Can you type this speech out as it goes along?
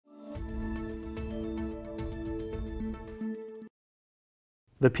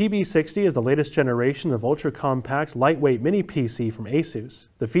The PB60 is the latest generation of ultra-compact, lightweight mini PC from Asus.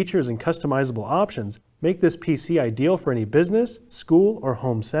 The features and customizable options make this PC ideal for any business, school, or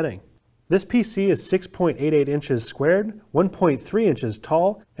home setting. This PC is 6.88 inches squared, 1.3 inches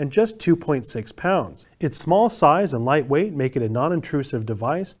tall, and just 2.6 pounds. Its small size and lightweight make it a non-intrusive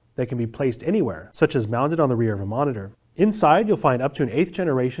device that can be placed anywhere, such as mounted on the rear of a monitor. Inside, you'll find up to an 8th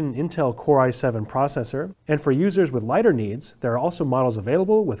generation Intel Core i7 processor, and for users with lighter needs, there are also models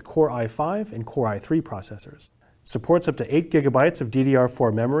available with Core i5 and Core i3 processors. Supports up to 8 GB of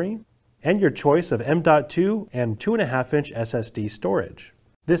DDR4 memory, and your choice of M.2 and 2.5-inch SSD storage.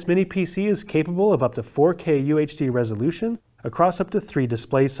 This mini PC is capable of up to 4K UHD resolution across up to 3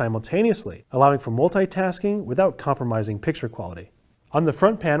 displays simultaneously, allowing for multitasking without compromising picture quality. On the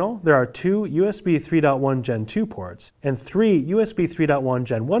front panel, there are 2 USB 3.1 Gen 2 ports and 3 USB 3.1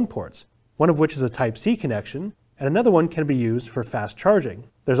 Gen 1 ports, one of which is a Type-C connection, and another one can be used for fast charging.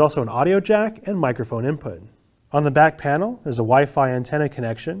 There's also an audio jack and microphone input. On the back panel, there's a Wi-Fi antenna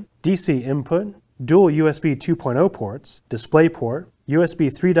connection, DC input, dual USB 2.0 ports, DisplayPort,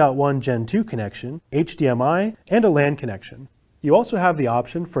 USB 3.1 Gen 2 connection, HDMI, and a LAN connection. You also have the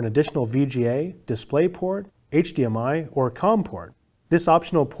option for an additional VGA, DisplayPort, HDMI, or COM port. This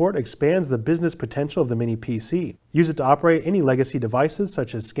optional port expands the business potential of the mini PC. Use it to operate any legacy devices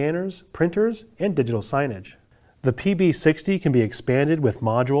such as scanners, printers, and digital signage. The PB60 can be expanded with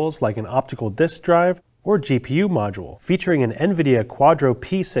modules like an optical disk drive or GPU module, featuring an NVIDIA Quadro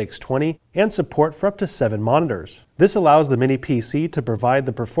P620 and support for up to 7 monitors. This allows the mini PC to provide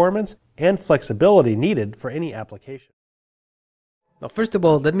the performance and flexibility needed for any application. Now, first of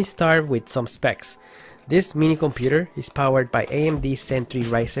all, let me start with some specs. This mini computer is powered by AMD Zen 3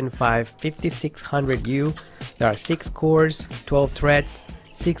 Ryzen 5 5600U. There are 6 cores, 12 threads,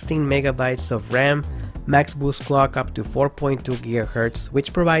 16 megabytes of RAM, max boost clock up to 4.2 GHz,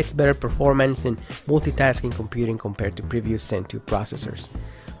 which provides better performance in multitasking computing compared to previous Zen 2 processors.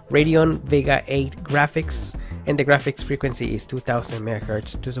 Radeon Vega 8 graphics, and the graphics frequency is 2000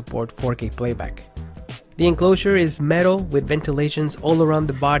 MHz to support 4K playback. The enclosure is metal with ventilations all around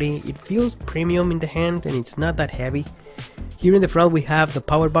the body. It feels premium in the hand and it's not that heavy. Here in the front we have the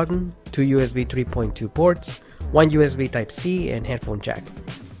power button, 2 USB 3.2 ports, 1 USB Type-C and headphone jack.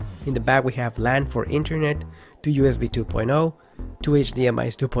 In the back we have LAN for internet, 2 USB 2.0, 2 HDMI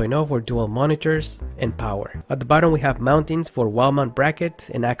 2.0 for dual monitors, and power. At the bottom we have mountings for wall mount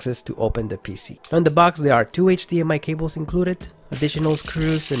bracket and access to open the PC. On the box there are 2 HDMI cables included, additional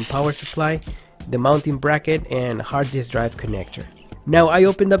screws and power supply, the mounting bracket and hard disk drive connector. Now I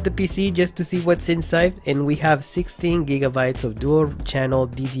opened up the PC just to see what's inside, and we have 16 GB of dual channel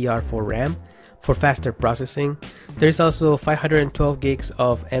DDR4 RAM for faster processing. There's also 512 gigs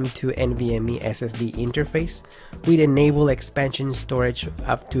of M.2 NVMe SSD interface with enable expansion storage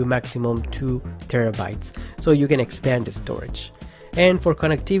up to maximum 2 TB, so you can expand the storage. And for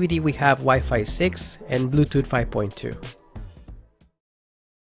connectivity we have Wi-Fi 6 and Bluetooth 5.2.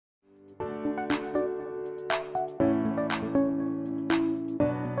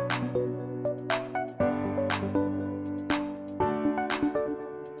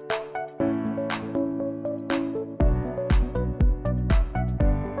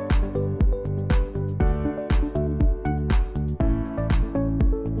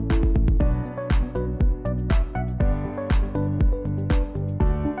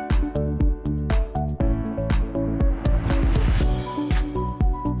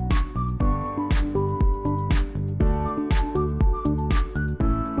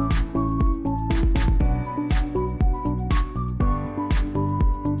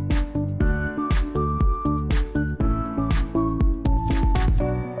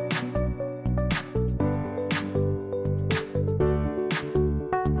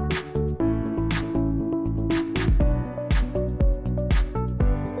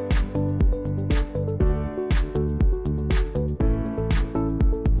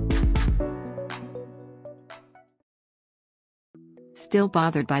 Still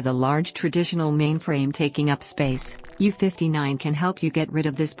bothered by the large traditional mainframe taking up space? U59 can help you get rid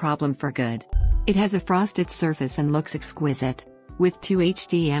of this problem for good. It has a frosted surface and looks exquisite. With 2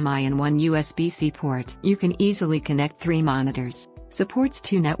 HDMI and 1 USB-C port, you can easily connect 3 monitors. Supports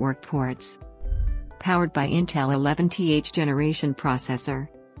 2 network ports. Powered by Intel 11th generation processor.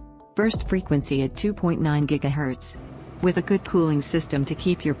 Burst frequency at 2.9 GHz. With a good cooling system to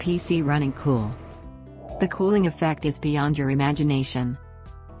keep your PC running cool. The cooling effect is beyond your imagination.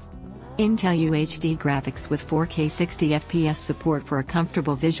 Intel UHD graphics with 4K 60 FPS support for a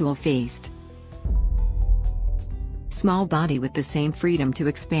comfortable visual feast. Small body with the same freedom to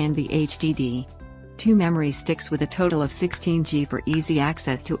expand the HDD. 2 memory sticks with a total of 16 GB for easy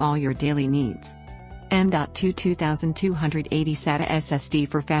access to all your daily needs. M.2 2280 SATA SSD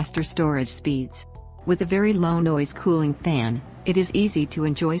for faster storage speeds. With a very low noise cooling fan, it is easy to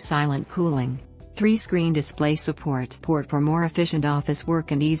enjoy silent cooling. 3-screen display support for more efficient office work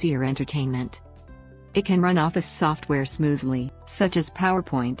and easier entertainment. It can run office software smoothly, such as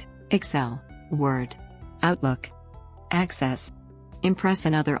PowerPoint, Excel, Word, Outlook, Access, Impress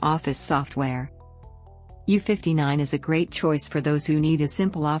and other office software. U59 is a great choice for those who need a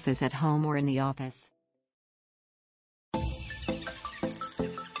simple office at home or in the office.